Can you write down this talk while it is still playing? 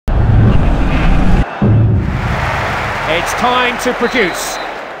It's time to produce.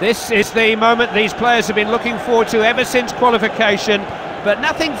 This is the moment these players have been looking forward to ever since qualification, but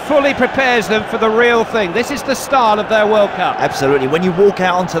nothing fully prepares them for the real thing. This is the start of their World Cup. Absolutely. When you walk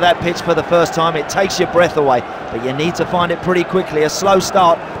out onto that pitch for the first time, it takes your breath away, but you need to find it pretty quickly. A slow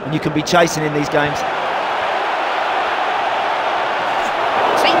start, and you can be chasing in these games.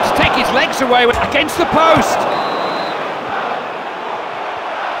 Seems to take his legs away against the post.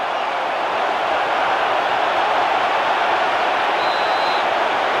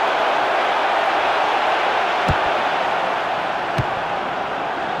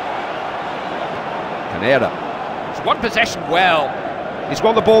 It's one possession well. He's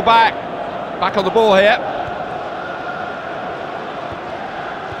won the ball back. Back on the ball here.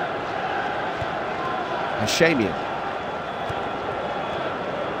 Hashemian.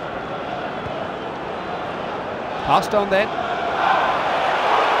 Passed on then.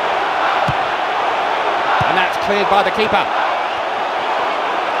 And that's cleared by the keeper.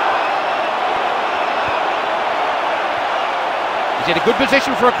 He's in a good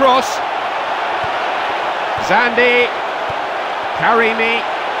position for a cross. Zandi, Karimi,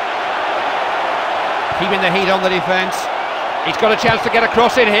 keeping the heat on the defence. He's got a chance to get a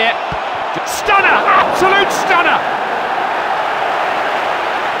cross in here. Stunner, absolute stunner!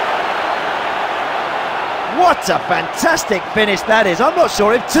 What a fantastic finish that is. I'm not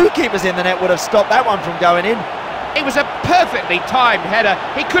sure if two keepers in the net would have stopped that one from going in. It was a perfectly timed header.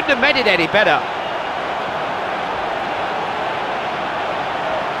 He couldn't have made it any better.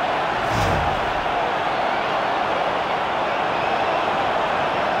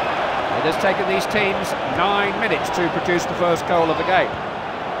 It has taken these teams 9 minutes to produce the first goal of the game.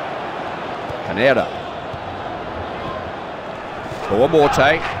 Canera. For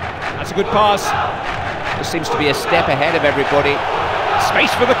Morte. That's a good pass. This seems to be a step ahead of everybody.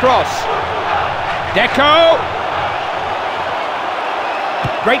 Space for the cross. Deco.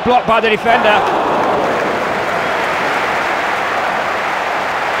 Great block by the defender.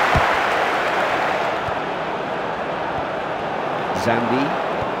 Zambi.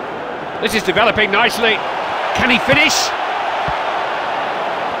 This is developing nicely. Can he finish?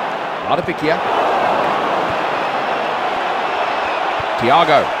 Artificia.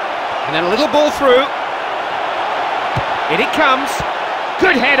 Thiago. And then a little ball through. In it comes.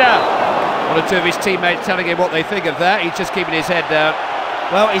 Good header. One or two of his teammates telling him what they think of that. He's just keeping his head down.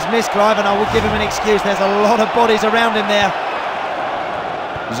 Well, he's missed, Clive, and I would give him an excuse. There's a lot of bodies around him there.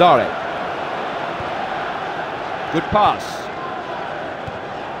 Zare. Good pass.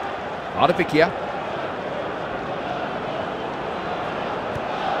 Artificia.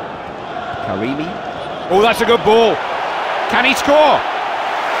 Karimi. Oh, that's a good ball. Can he score?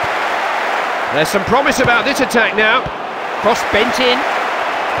 There's some promise about this attack now. Cross bent in.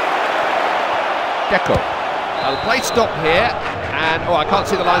 Deco. Now the play stopped here, and I can't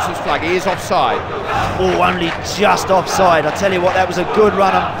see the license flag. He is offside. Oh, only just offside. I tell you what, that was a good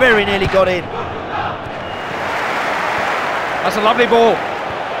run and very nearly got in. That's a lovely ball.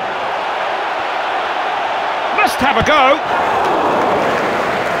 Must have a go.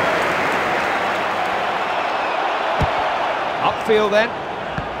 Upfield then.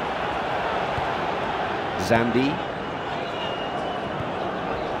 Zandi.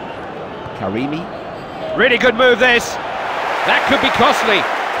 Karimi. Really good move this. That could be costly.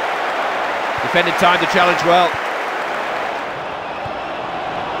 Defended time to challenge well.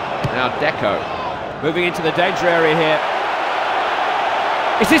 Now Deco. Moving into the danger area here.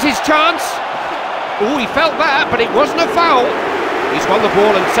 Is this his chance? Oh, he felt that, but it wasn't a foul. He's won the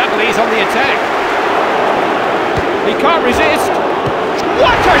ball and suddenly he's on the attack. He can't resist.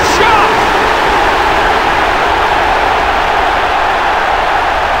 What a shot!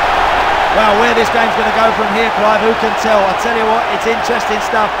 Well, where this game's going to go from here, Clive, who can tell? I tell you what, it's interesting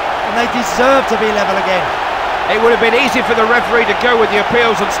stuff, and they deserve to be level again. It would have been easy for the referee to go with the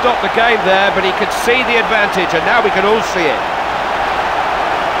appeals and stop the game there, but he could see the advantage, and now we can all see it.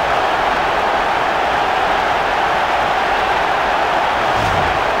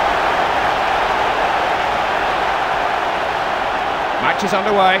 Match is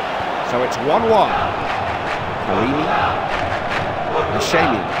underway, so it's 1-1. Karimi,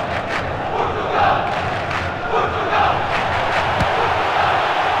 Hashemian.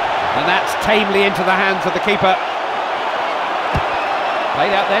 And that's tamely into the hands of the keeper.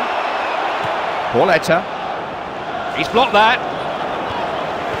 Played out then. Pauletta. He's blocked that.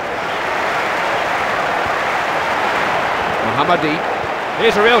 Mohammadi.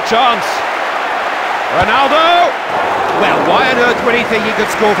 Here's a real chance. Ronaldo! Well, why on earth would he think he could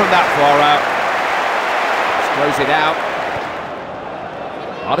score from that far out? Let's close it out.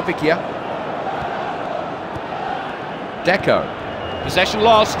 Artificia. Deco. Possession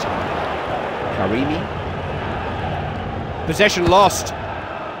lost. Karimi. Possession lost.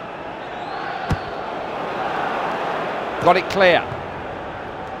 Got it clear.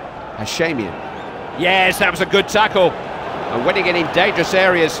 Hashemian. Yes, that was a good tackle. And winning it in dangerous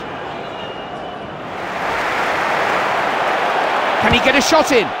areas. Can he get a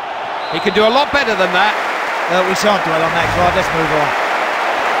shot in? He can do a lot better than that. We shan't dwell on that, Clive. Let's move on.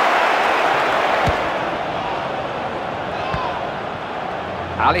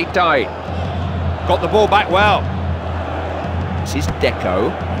 Ali Dai. Got the ball back well. This is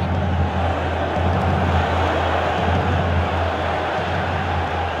Deco.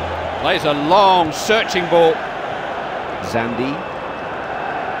 Plays a long, searching ball. Zandi.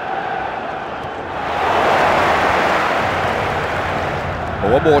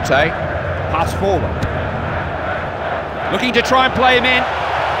 Morte. Pass forward. Looking to try and play him in.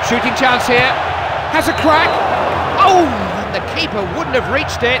 Shooting chance here. Has a crack. Oh, and the keeper wouldn't have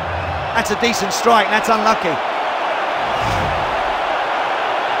reached it. That's a decent strike, that's unlucky.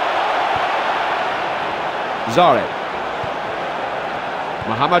 Zare.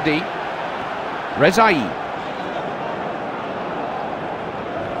 Mohammadi. Rezai.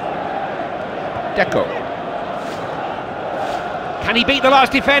 Deco. Can he beat the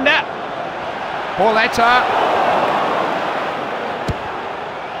last defender? Pauletta.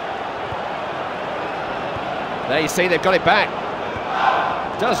 There you see, they've got it back.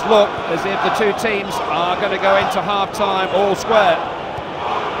 Does look as if the two teams are going to go into half-time all square.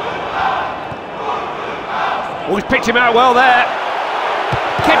 Oh, he's picked him out well there.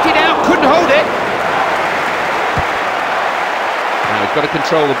 Kept it out, couldn't hold it. Now he's got to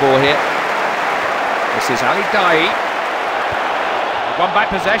control the ball here. This is Ali Dai. One back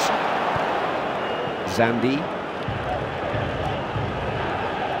possession. Zandi.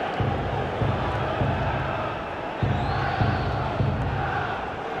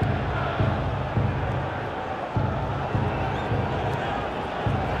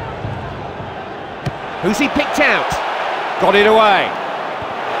 Who's he picked out? Got it away.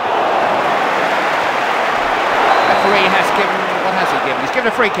 Referee has given, what has he given? He's given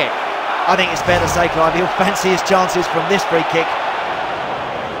a free kick. I think it's fair to say, Clive, he'll fancy his chances from this free kick.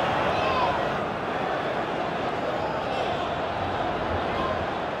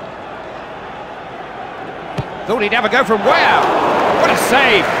 Thought he'd have a go from way out. What a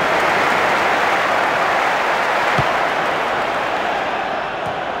save.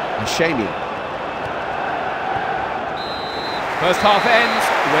 Hashemian. First half ends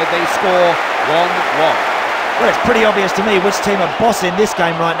with the score 1-1. Well, it's pretty obvious to me which team are bossing this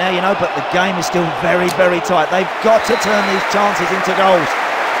game right now, you know, but the game is still very, very tight. They've got to turn these chances into goals.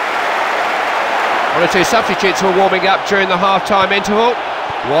 One or two substitutes were warming up during the half-time interval.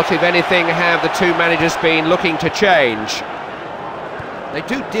 What, if anything, have the two managers been looking to change? They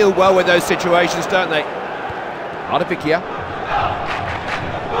do deal well with those situations, don't they? Artificia.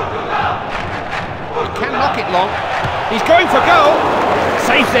 He can knock it long. He's going for goal.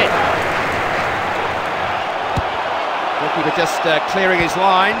 Saves it. Goalkeeper just clearing his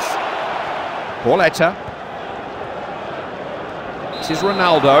lines. Pauletta. This is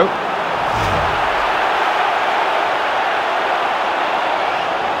Ronaldo.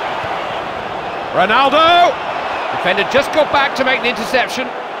 Ronaldo! Defender just got back to make the interception.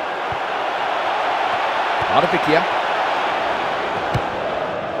 Artificia.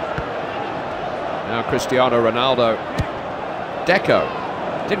 Now Cristiano Ronaldo. Deco.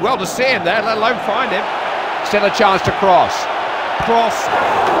 Did well to see him there, let alone find him. Still a chance to cross. Cross.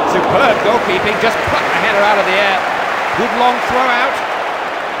 Superb goalkeeping, just plucked the header out of the air. Good long throw out.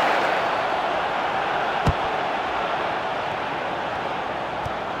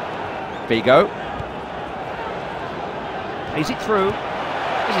 Figo. Plays it through.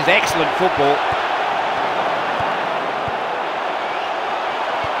 This is excellent football.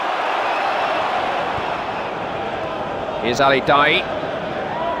 Here's Ali Dai.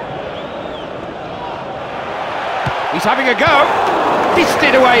 He's having a go.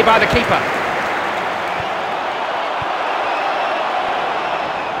 Fisted away by the keeper.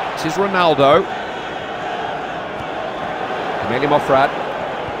 This is Ronaldo. Emeli Mofrad.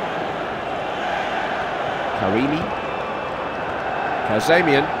 Karimi.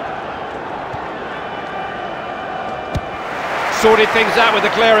 Kazemian. Sorted things out with the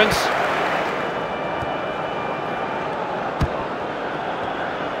clearance.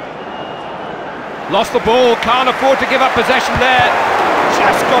 Lost the ball, can't afford to give up possession there.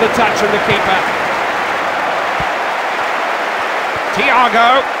 Just got a touch from the keeper.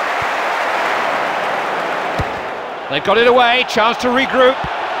 Thiago. They've got it away, chance to regroup.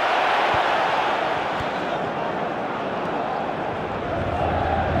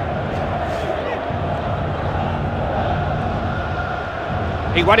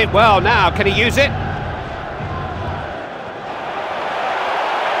 He won it well now, can he use it?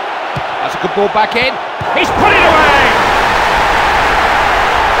 That's a good ball back in. He's put it away!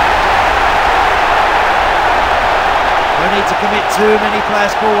 Don't need to commit too many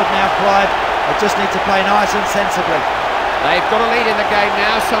players forward now, Clive. They just need to play nice and sensibly. They've got a lead in the game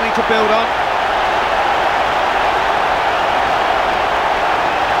now, something to build on.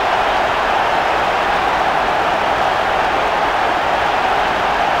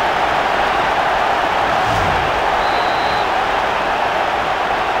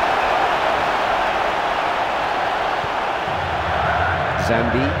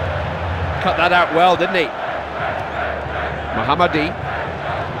 Zambi cut that out well, didn't he? Mohammadi.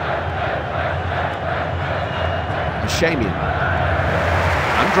 Shamian.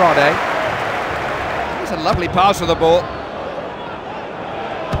 Andrade. That's a lovely pass for the ball.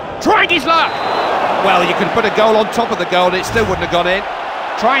 Trying his luck! Well, you could put a goal on top of the goal and it still wouldn't have gone in.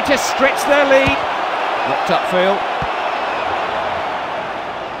 Trying to stretch their lead. Knocked upfield.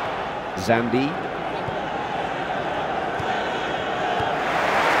 Zambi.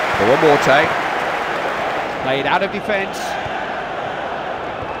 For one more take. Played out of defence.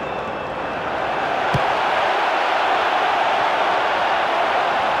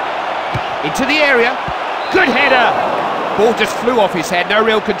 Into the area. Good header. Ball just flew off his head, no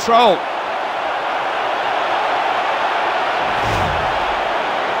real control.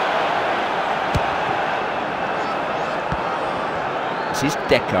 This is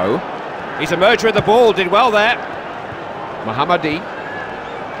Deco. He's a merger of the ball, did well there. Mohammadi.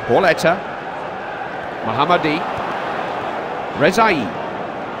 Pauletta. Mohammadi. Rezai.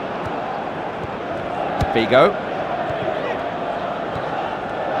 Figo.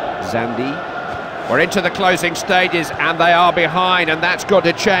 Zambi. We're into the closing stages and they are behind, and that's got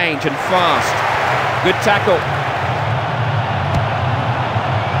to change, and fast. Good tackle.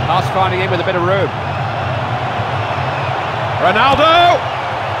 Pass finding him with a bit of room. Ronaldo!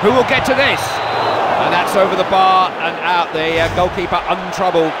 Who will get to this? And that's over the bar and out, the goalkeeper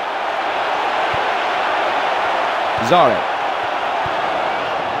untroubled. Zare.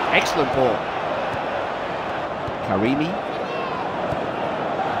 Excellent ball. Karimi.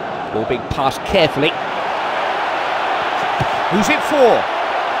 Ball being passed carefully. Who's it for?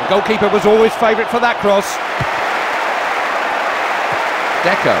 The goalkeeper was always favourite for that cross.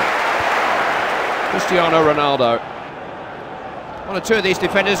 Deco. Cristiano Ronaldo. One or two of these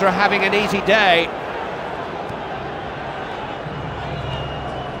defenders are having an easy day.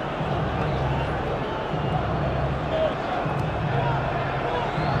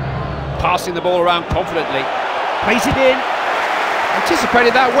 Passing the ball around confidently. Plays it in.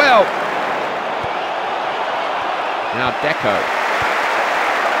 Anticipated that well. Now Deco.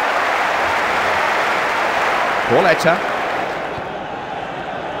 Pauletta.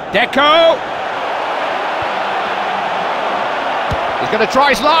 Deco! He's going to try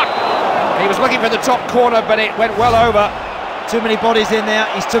his luck. He was looking for the top corner, but it went well over. Too many bodies in there.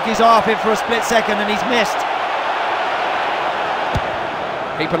 He's took his eye off it for a split second and he's missed.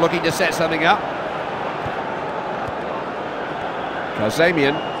 Keeper looking to set something up.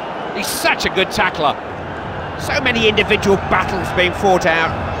 Kazamian. He's such a good tackler. So many individual battles being fought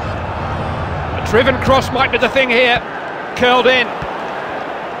out. A driven cross might be the thing here. Curled in.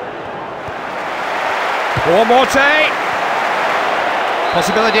 Poor Morte.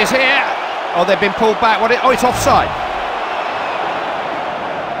 Possibilities here. Oh, they've been pulled back. Oh, it's offside.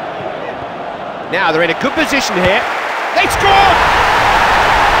 Now they're in a good position here. They scored!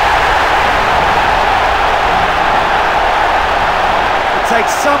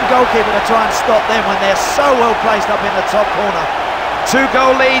 Takes some goalkeeper to try and stop them when they're so well placed up in the top corner. 2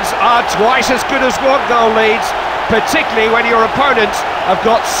 goal leads are twice as good as 1 goal leads, particularly when your opponents have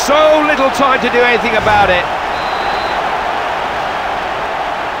got so little time to do anything about it.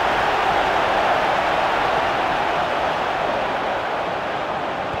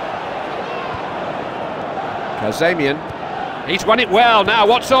 Kazamian, he's won it well. Now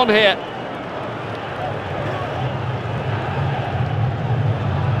what's on here?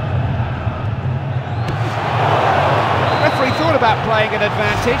 Thought about playing an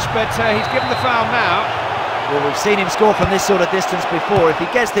advantage, but he's given the foul now. Well, we've seen him score from this sort of distance before. If he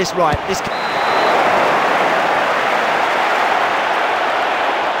gets this right, this...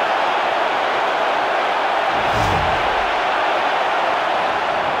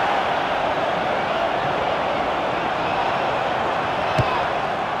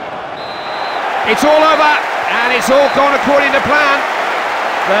 It's all over, and it's all gone according to plan.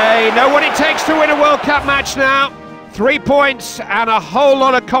 They know what it takes to win a World Cup match now. 3 points and a whole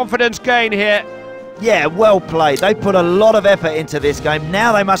lot of confidence gain here Yeah, well played. They put a lot of effort into this game.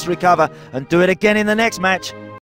 Now they must recover and do it again in the next match.